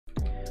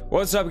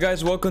What's up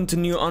guys, welcome to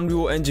new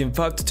Unreal Engine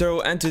 5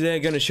 tutorial, and today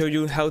I'm gonna show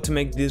you how to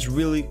make this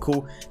really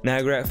cool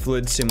Niagara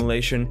Fluid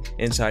simulation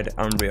inside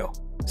Unreal.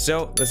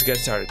 So let's get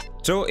started.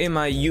 So in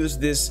my use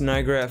this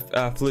Niagara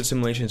Fluid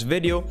simulations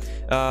video,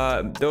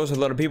 there was a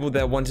lot of people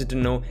that wanted to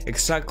know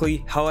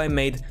exactly how I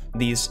made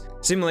this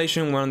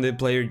simulation when the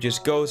player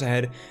just goes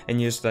ahead and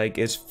just like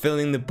is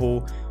filling the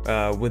pool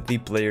with the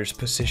player's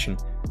position.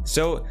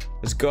 So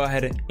let's go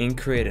ahead and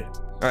create it.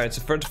 Alright,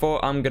 so first of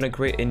all, I'm gonna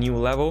create a new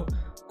level.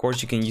 Of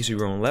course, you can use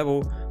your own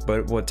level,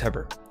 but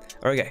whatever.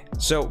 Okay,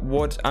 so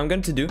what I'm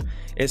going to do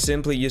is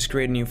simply just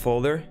create a new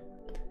folder.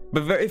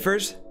 But very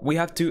first, we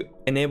have to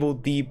enable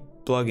the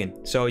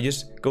plugin. So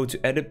just go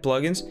to edit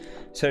plugins,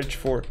 search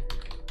for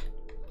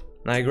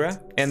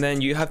Niagara, and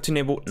then you have to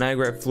enable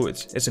Niagara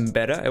Fluids. It's in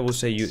beta. It will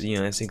say you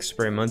know it's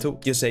experimental.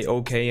 Just say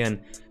okay, and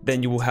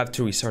then you will have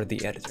to restart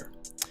the editor.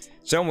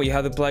 So when you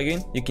have the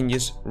plugin, you can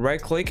just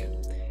right click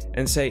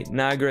and say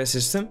Niagara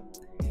system,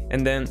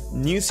 and then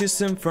new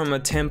system from a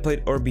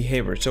template or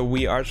behavior. So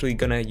we are actually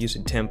gonna use a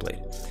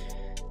template.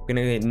 We're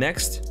gonna hit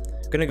next.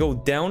 We're gonna go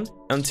down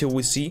until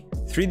we see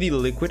 3D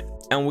liquid,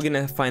 and we're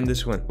gonna find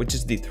this one, which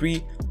is the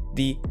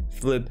 3D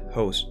flip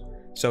hose.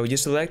 So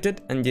just select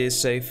it and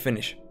just say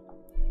finish.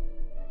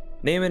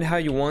 Name it how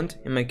you want.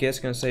 In my case,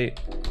 I'm gonna say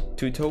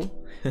tutorial,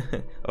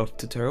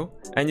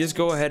 and just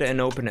go ahead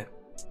and open it.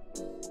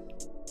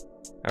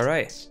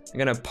 Alright, I'm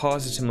gonna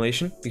pause the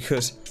simulation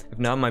because if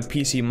not, my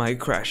PC might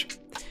crash.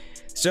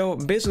 So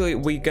basically,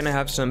 we're gonna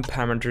have some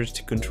parameters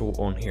to control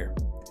on here.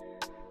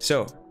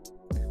 So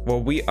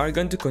what we are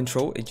going to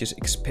control is just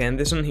expand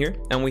this on here,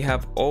 and we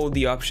have all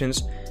the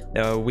options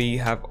that we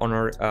have on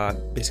our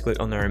basically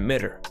on our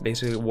emitter,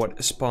 basically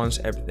what spawns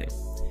everything.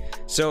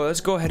 So let's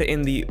go ahead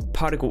in the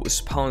particle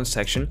spawn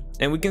section,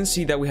 and we can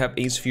see that we have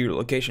a sphere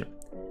location.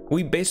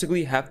 We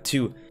basically have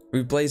to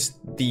replace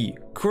the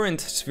current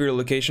sphere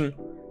location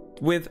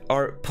with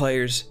our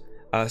player's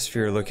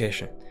sphere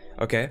location.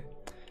 Okay.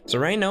 So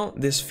right now,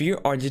 this sphere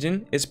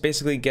origin is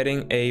basically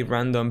getting a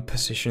random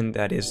position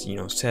that is,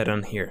 set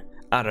on here.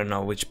 I don't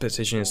know which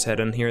position is set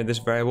on here, this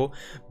variable,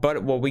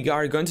 but what we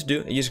are going to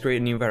do is just create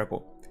a new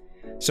variable.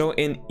 So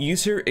in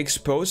user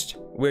exposed,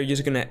 we're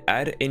just gonna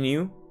add a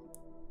new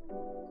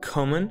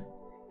common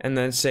and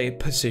then say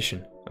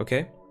position,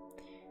 okay?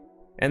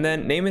 And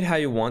then name it how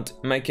you want.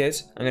 In my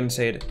case, I'm gonna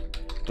say it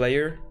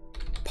player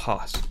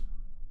pause.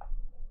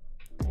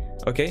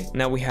 Okay,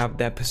 now we have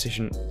that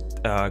position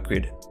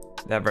created.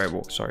 That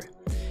variable, sorry.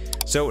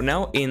 So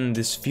now in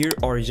the sphere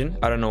origin,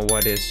 I don't know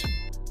what is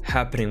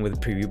happening with the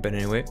preview, but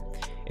anyway,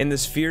 in the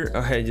sphere,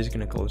 okay, just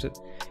gonna close it.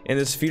 In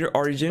the sphere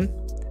origin,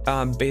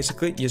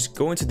 basically just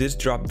go into this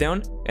drop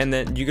down, and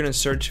then you're gonna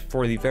search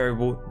for the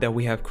variable that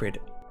we have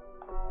created,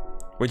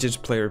 which is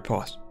player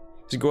pause.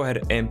 So go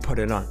ahead and put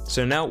it on.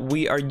 So now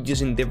we are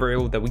using the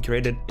variable that we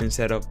created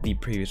instead of the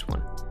previous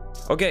one.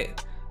 Okay,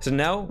 so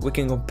now we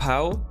can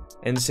compile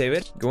and save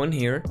it. Go in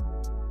here,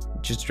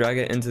 just drag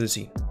it into the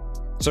scene.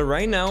 So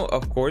right now,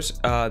 of course,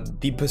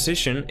 the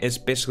position is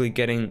basically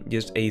getting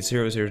just a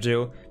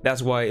 000.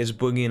 That's why it's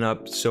boogieing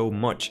up so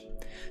much.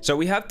 So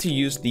we have to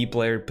use the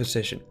player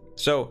position.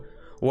 So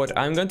what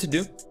I'm going to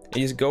do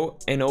is go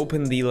and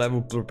open the level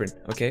blueprint,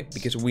 okay?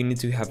 Because we need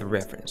to have a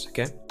reference,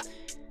 okay?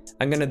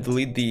 I'm gonna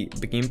delete the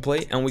begin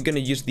play, and we're gonna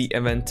use the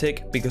event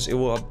tick because it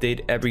will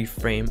update every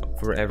frame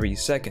for every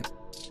second.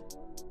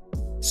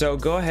 So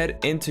go ahead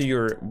into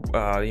your,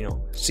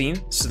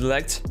 scene,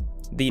 select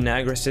the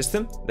Niagara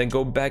system, then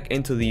go back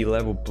into the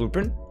level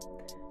blueprint,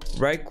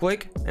 right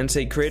click and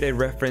say create a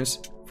reference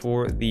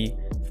for the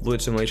fluid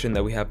simulation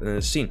that we have in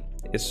the scene.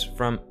 It's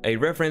from a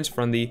reference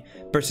from the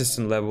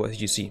persistent level,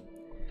 as you see.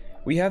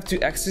 We have to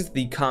access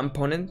the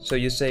component, so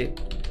you say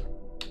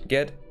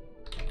get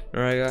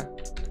Niagara,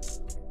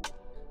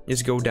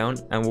 just go down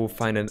and we'll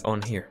find it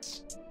on here.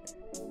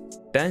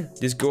 Then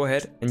just go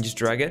ahead and just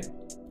drag it,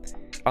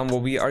 and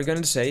what we are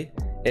going to say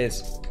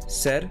is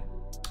set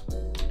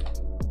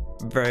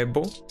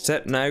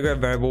Niagara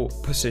variable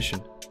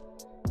position.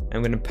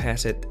 I'm gonna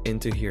pass it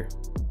into here.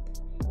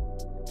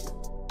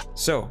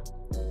 So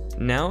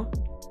now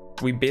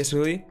we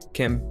basically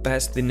can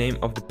pass the name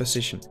of the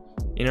position.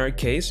 In our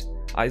case,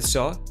 I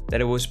saw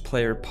that it was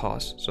player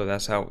pause, so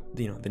that's how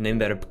the name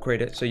that I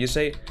created. So you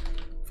say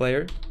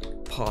player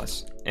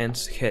pause and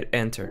hit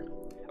enter.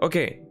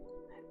 Okay,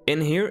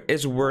 in here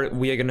is where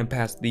we are gonna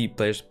pass the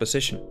player's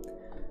position.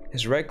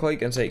 Just right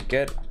click and say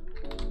get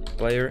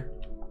player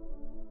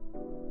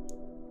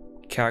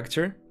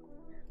character,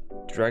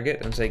 drag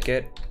it and say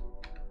get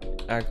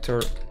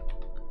actor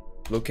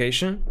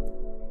location,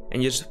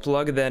 and just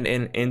plug that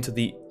into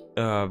the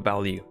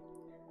value.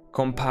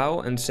 Compile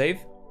and save,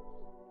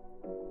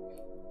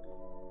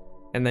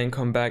 and then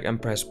come back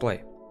and press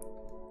play.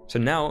 So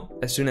now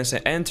as soon as I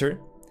enter,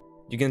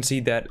 you can see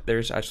that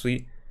there's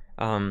actually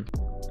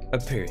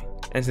appearing,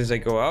 and since I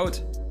go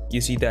out, you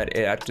see that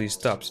it actually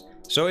stops.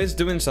 So it's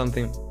doing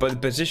something, but the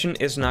position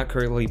is not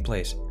correctly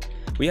placed.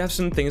 We have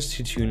some things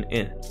to tune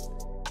in.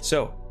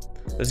 So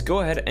let's go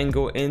ahead and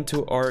go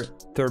into our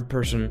third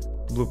person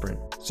blueprint.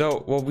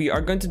 So what we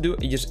are going to do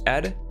is just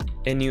add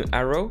a new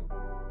arrow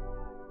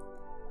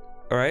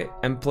all right,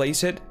 and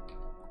place it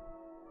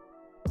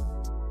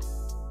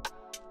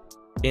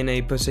in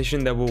a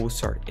position that will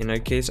start. In our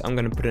case, I'm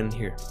gonna put it in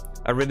here.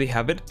 I already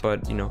have it,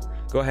 but you know,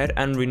 go ahead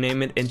and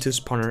rename it into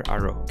spawner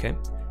arrow. Okay,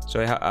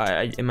 so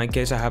in my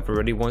case, I have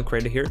already one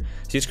created here.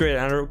 So just create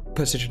an arrow,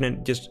 position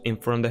it just in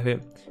front of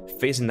it,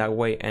 facing that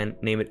way, and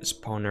name it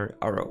spawner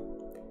arrow.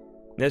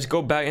 Let's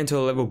go back into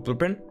the level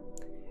blueprint,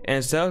 and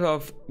instead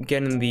of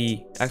getting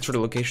the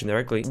actual location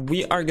directly,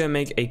 we are gonna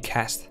make a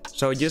cast.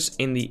 So just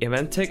in the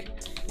event tick,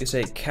 you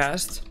say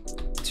cast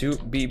to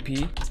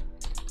BP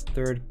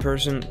third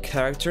person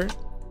character,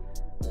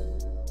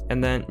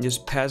 and then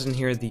just pass in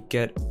here the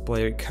get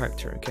player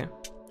character.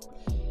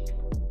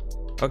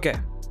 Okay,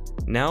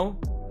 now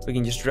we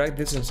can just drag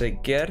this and say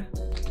get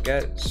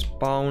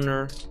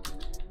spawner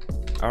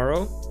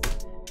arrow,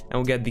 and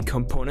we'll get the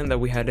component that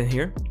we had in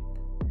here.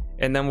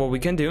 And then what we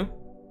can do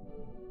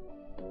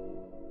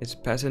is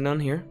pass it down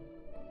here,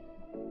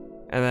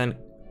 and then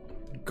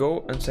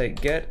go and say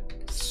get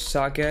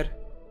socket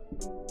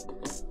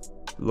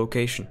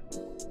location,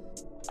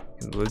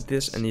 and look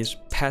this and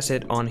just pass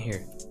it on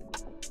here.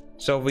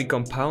 So if we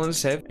compile and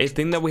save, a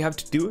thing that we have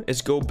to do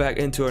is go back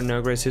into our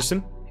Niagara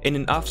system. In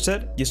an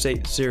offset, you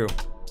say 0.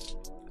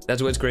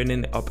 That's what's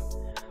grading it up.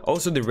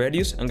 Also the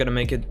radius, I'm gonna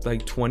make it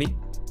like 20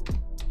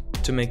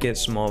 to make it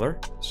smaller.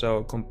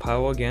 So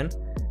compile again,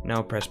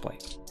 now press play.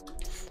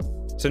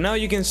 So now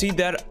you can see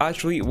that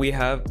actually we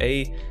have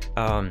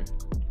an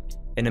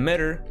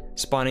emitter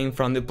spawning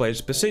from the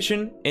player's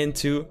position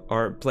into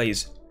our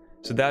place.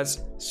 So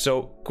that's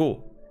so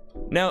cool.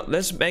 Now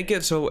let's make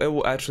it so it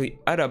will actually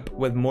add up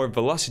with more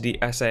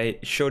velocity, as I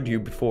showed you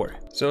before.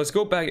 So let's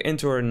go back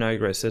into our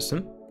Niagara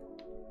system,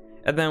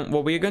 and then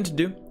what we're going to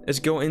do is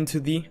go into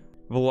the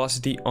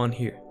velocity on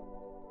here.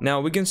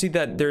 Now we can see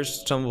that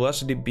there's some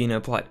velocity being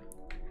applied.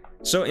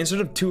 So instead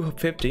of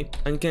 250,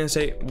 I'm gonna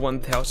say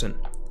 1000,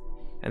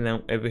 and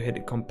then if we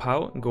hit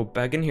compile and go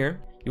back in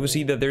here, you will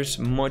see that there's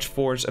much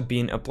force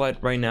being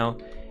applied right now,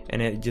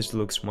 and it just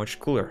looks much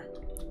cooler.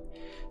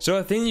 So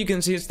a thing you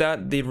can see is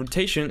that the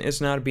rotation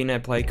is not being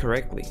applied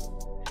correctly.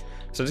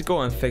 So let's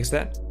go and fix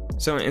that.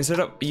 So instead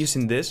of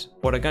using this,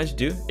 what I'm going to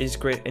do is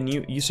create a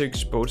new user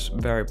exposed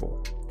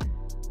variable.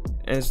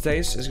 And instead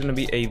it's going to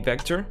be a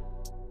vector.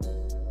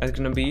 It's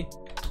going to be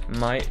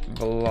my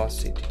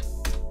velocity.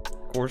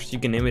 Of course, you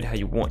can name it how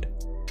you want.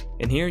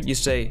 And here you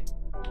say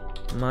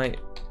my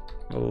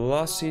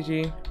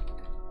velocity.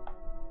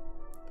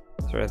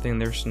 So I think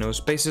there's no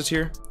spaces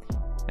here.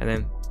 And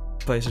then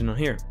place it on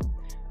here.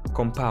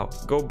 Compile,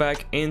 go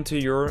back into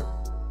your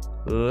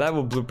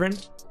level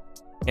blueprint,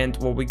 and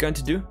what we're going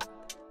to do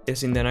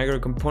is in the Niagara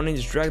component,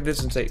 just drag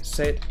this and say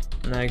set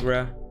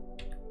Niagara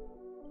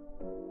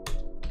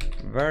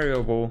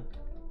variable.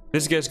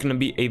 This guy's gonna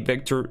be a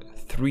vector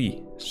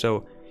 3,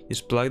 so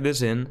just plug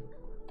this in,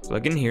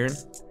 plug in here,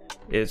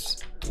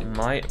 it's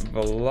my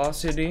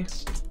velocity,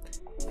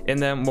 and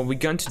then what we're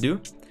going to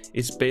do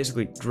is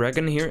basically drag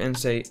in here and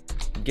say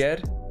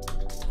get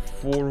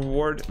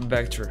forward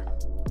vector.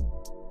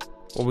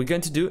 What we're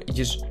going to do is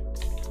just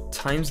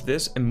times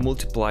this and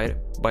multiply it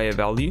by a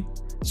value.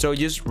 So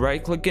just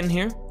right click in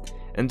here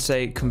and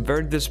say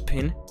convert this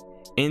pin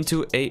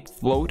into a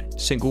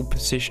float single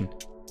position.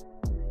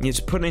 And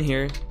just put in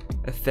here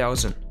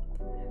 1000.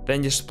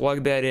 Then just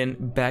plug that in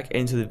back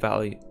into the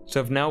value. So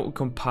if now we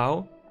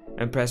compile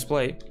and press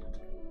play,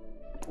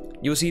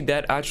 you'll see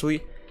that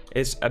actually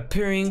is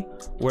appearing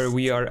where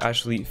we are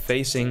actually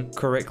facing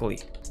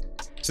correctly.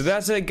 So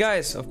that's it,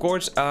 guys. Of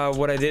course,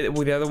 what I did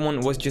with the other one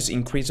was just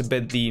increase a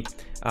bit the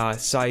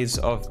size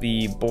of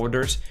the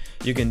borders.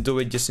 You can do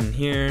it just in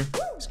here,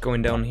 just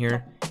going down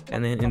here,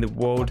 and then in the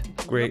world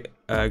grid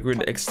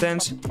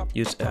extents,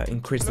 just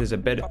increase this a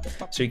bit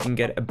so you can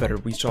get a better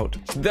result.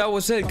 That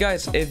was it,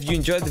 guys. If you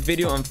enjoyed the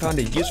video and found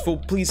it useful,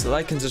 please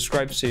like and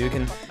subscribe so you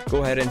can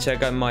go ahead and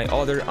check out my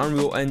other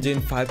Unreal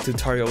Engine 5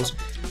 tutorials.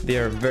 They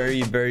are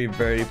very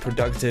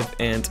productive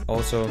and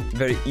also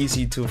very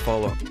easy to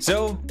follow.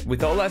 So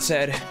with all that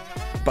said,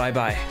 bye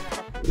bye.